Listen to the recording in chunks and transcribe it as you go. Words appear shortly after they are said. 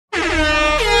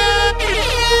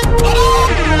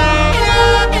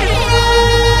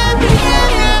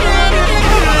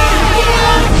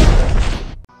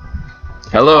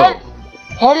Hello.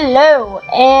 Hello,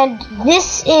 and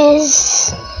this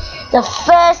is the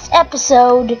first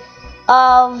episode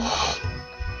of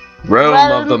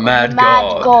Realm of the Mad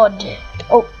God.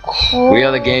 Oh, cool. We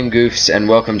are the GameGoofs, and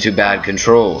welcome to Bad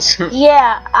Controls.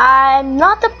 Yeah, I'm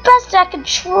not the best at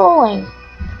controlling.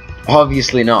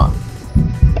 Obviously not.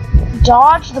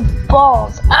 Dodge the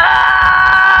balls.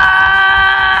 Ah!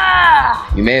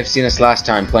 You may have seen us last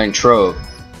time playing Trove,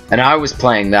 and I was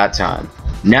playing that time.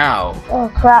 Now,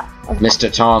 Oh crap! Mr.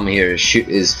 Tom here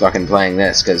is fucking playing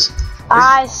this, because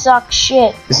I suck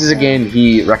shit. this is a game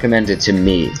he recommended to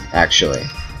me, actually.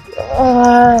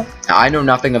 I know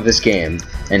nothing of this game,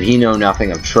 and he know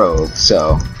nothing of Trove,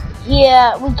 so...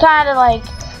 Yeah, we kind of like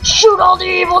shoot all the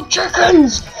evil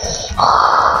chickens.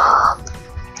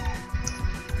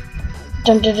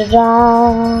 Dun, dun, dun,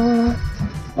 dun.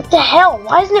 What the hell?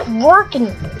 Why isn't it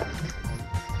working?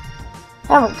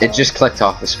 There we go. It just clicked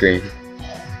off the screen.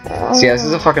 See, this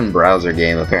is a fucking browser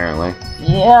game, apparently.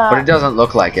 Yeah. But it doesn't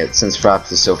look like it, since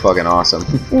Fraps is so fucking awesome.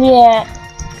 Yeah.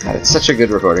 God, it's such a good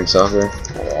recording software.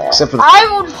 Yeah. Except for the... I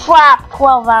would frap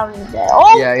 12 hours a day.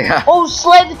 Oh! Yeah. Oh,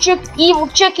 slay the evil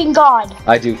chicken god.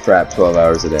 I do frap 12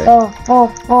 hours a day. Oh.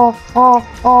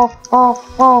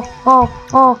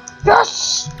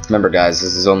 Yes! Remember, guys,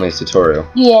 this is only a tutorial.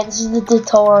 Yeah, this is the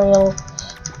tutorial.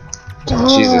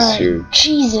 Jesus, you...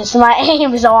 Jesus, my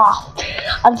aim is off.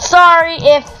 I'm sorry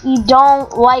if you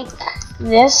don't like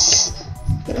this.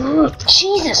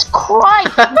 Jesus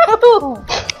Christ, no!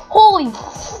 Holy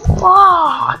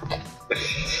fuck!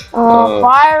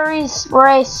 Fiery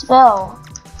spray spell.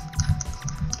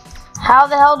 How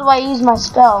the hell do I use my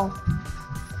spell?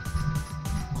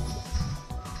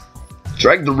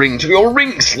 Drag the ring to your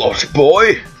ring slot,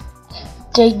 boy!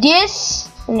 Take this,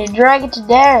 and you drag it to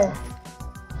there.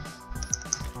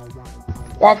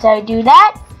 That's how you do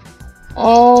that.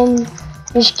 And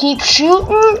just keep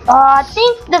shooting. I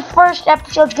think the first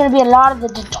episode's gonna be a lot of the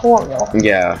tutorial.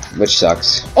 Yeah, which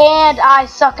sucks. And I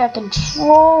suck at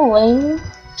controlling.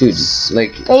 Dude,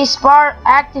 like... Spacebar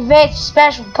activates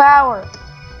special power.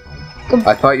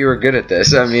 I thought you were good at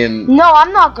this, I mean... No,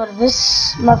 I'm not good at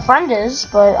this. My friend is,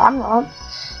 but I'm not.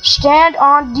 Stand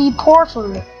on the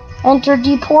portal. Enter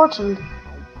the portal.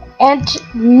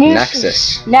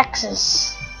 Nexus.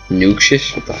 Nexus.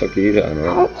 Nuxish? What the fuck are you talking I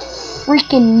about? don't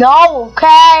freaking know,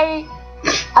 okay?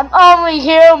 I'm only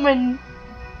human.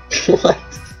 What?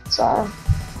 Sorry.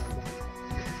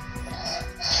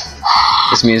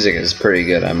 This music is pretty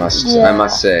good, I must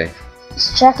say.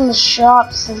 Just checking the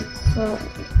shops and...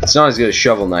 It's not as good as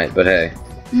Shovel Knight, but hey.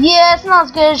 Yeah, it's not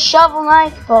as good as Shovel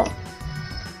Knight, but...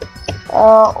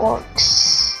 Orcs.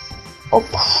 Oh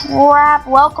crap,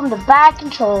 welcome to Bad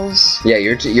Controls. Yeah,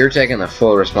 you're taking the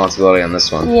full responsibility on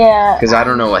this one. Yeah. Because I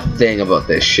don't know a thing about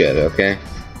this shit, okay?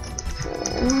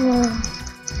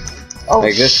 Oh,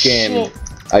 like, this game,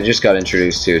 I just got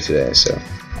introduced to today, so...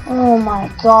 Oh my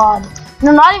god.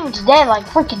 No, not even today, like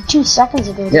freaking 2 seconds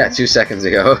ago. Yeah, 2 seconds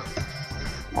ago.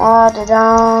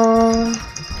 Da-da.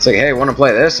 It's like, hey, wanna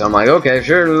play this? I'm like, okay,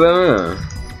 sure.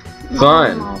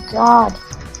 Fine. Oh my god.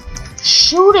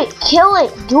 Shoot it, kill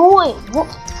it, do it.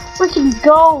 Freaking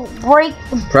go, break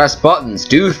the... Press buttons,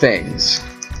 do things.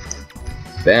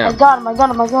 Bam. I got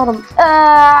him.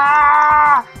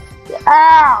 Ah!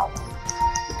 Ow!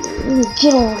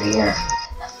 Get over here.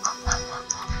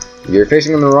 You're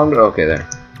facing in the wrong... Okay, there.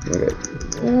 Okay.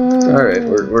 Alright,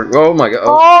 we're... Oh my god.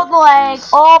 Oh, the leg,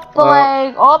 up the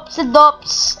leg, ups and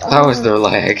ups. How is their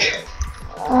leg?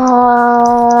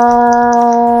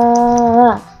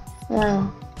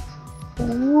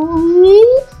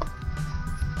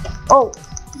 Oh,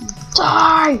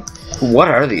 die! What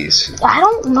are these? I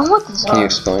don't know what these are. Can you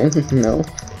explain? No.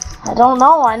 I don't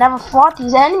know. I never fought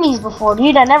these enemies before,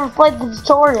 dude. I never played the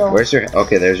tutorial. Where's your...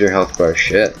 Okay, there's your health bar.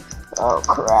 Shit. Oh,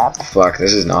 crap. Fuck,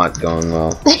 this is not going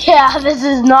well. Yeah, this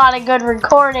is not a good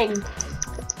recording.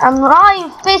 I'm not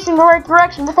even facing the right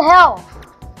direction. What the hell?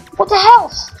 What the hell?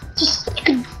 Just...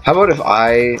 How about if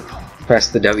I press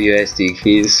the WSD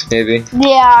keys, maybe?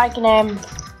 Yeah, I can aim.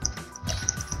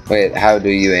 Wait, how do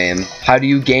you aim? How do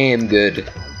you game good?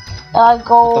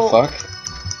 Go... What the fuck?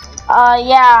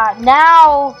 Yeah,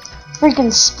 now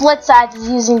freaking Split Sides is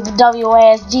using the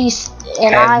WASD,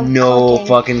 and I have no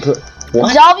fucking clue.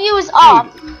 What? W is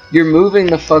up. Dude, you're moving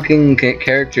the fucking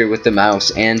character with the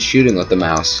mouse and shooting with the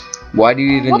mouse. Why do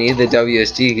you even need the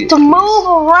WSD? To move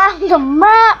around the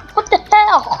map? What the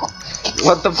hell?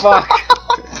 What the fuck?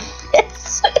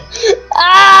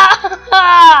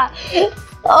 Ah!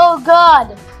 Oh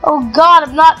god. Oh god,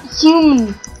 I'm not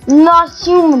human. I'm not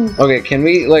human. Okay, can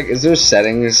we, like, is there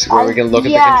settings where we can look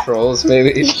at the controls,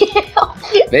 maybe?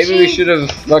 Yeah. Maybe we should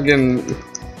have fucking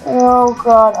Oh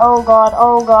god, oh god,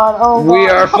 oh god, oh god. We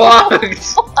are fucked!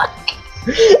 Fuck.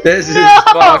 This is No.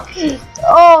 fucked.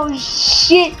 Oh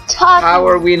shit, tough. How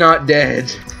are we not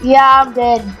dead? Yeah, I'm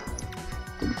dead.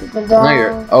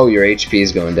 No, your HP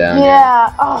is going down.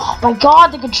 Yeah. Oh my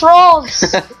god, the controls.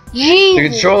 Jesus. The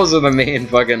controls are the main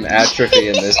fucking atrophy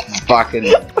in this fucking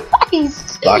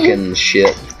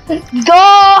shit.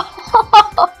 Go.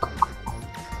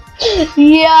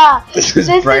 Yeah. This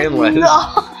is brainless.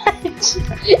 Not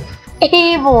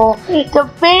able to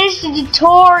finish the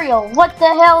tutorial. What the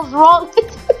hell's wrong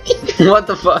with me? What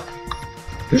the fuck?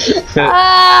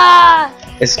 Ah.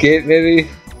 Escape, maybe?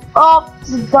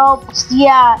 Oops, dopes,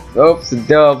 yeah. Oops,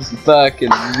 dubs, fucking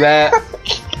that.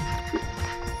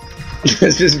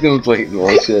 This is complete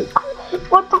bullshit.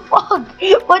 What the fuck?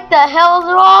 What the hell's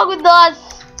wrong with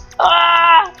us?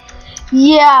 Ah.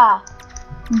 Yeah.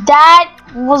 That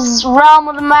was Realm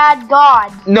of the Mad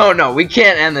God. No, we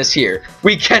can't end this here.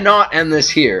 We cannot end this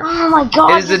here. Oh my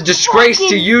god. It is a disgrace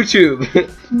to YouTube.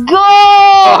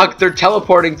 Go! Fuck, they're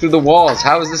teleporting through the walls.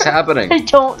 How is this happening? I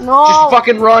don't know. Just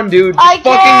fucking run, dude. Just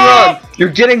fucking run. You're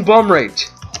getting bum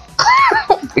raped.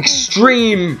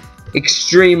 Extremely.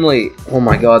 Oh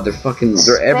my god, they're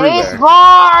everywhere. Space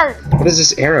bar! What is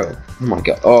this arrow? Oh my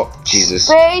god. Oh, Jesus.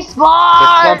 Space They're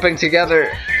bar! clumping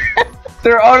together.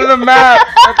 They're on the map.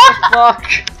 What the fuck?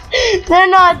 They're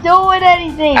not doing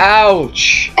anything.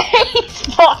 Ouch. Space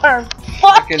bar!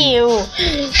 Fuck Fucking you!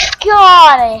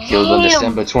 God, I hate Killed on him.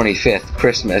 December 25th,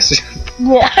 Christmas.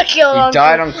 Yeah, I killed him. He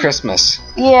died on Christmas.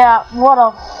 Yeah, what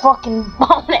a fucking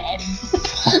bonehead.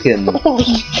 Fucking. Holy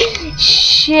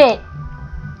shit.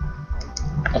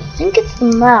 I think it's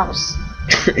the mouse.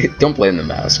 Don't blame the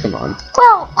mouse, come on.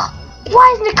 Well,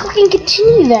 why isn't it clicking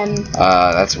continue then?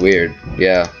 That's weird.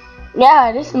 Yeah. Yeah,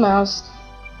 it is the mouse.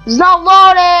 It's not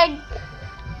loading!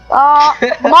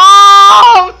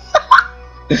 Mom!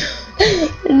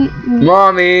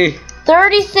 Mommy!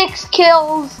 36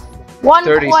 kills, 1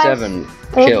 37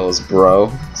 quest. kills,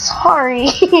 bro. Sorry.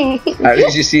 How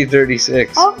did you see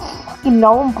 36? I don't fucking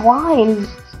know, I'm blind.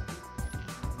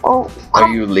 Oh, Are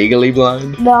you legally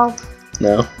blind? No.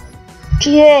 No?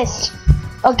 Yes.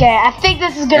 Okay, I think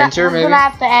this is gonna, Enter, maybe? gonna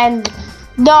have to end.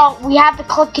 No, we have to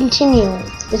click continue.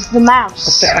 It's the mouse.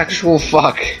 What the actual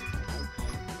fuck?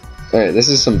 Alright, this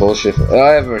is some bullshit.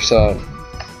 I ever saw it.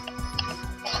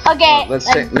 Okay.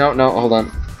 Let's take. No, hold on.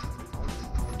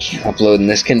 Upload in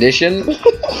this condition.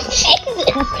 Jesus,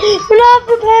 we're not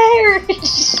prepared.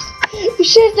 We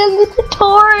should have done the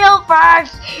tutorial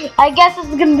first. I guess this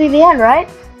is gonna be the end, right?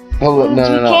 Hold on, no.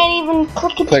 You can't even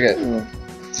click it. Click it.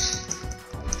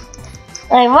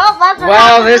 Alright, well, that's what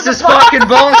Wow, happens this to is the pod. fucking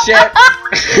bullshit.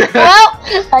 Well,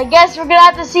 I guess we're gonna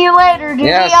have to see you later. Do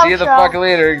Yeah, the see you the outro. fuck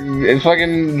later.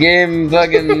 Fucking game,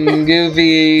 fucking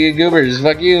goofy goobers.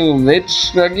 Fuck you,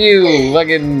 bitch. Fuck you.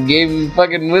 Fucking game,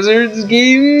 fucking wizards.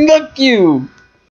 Game, fuck you.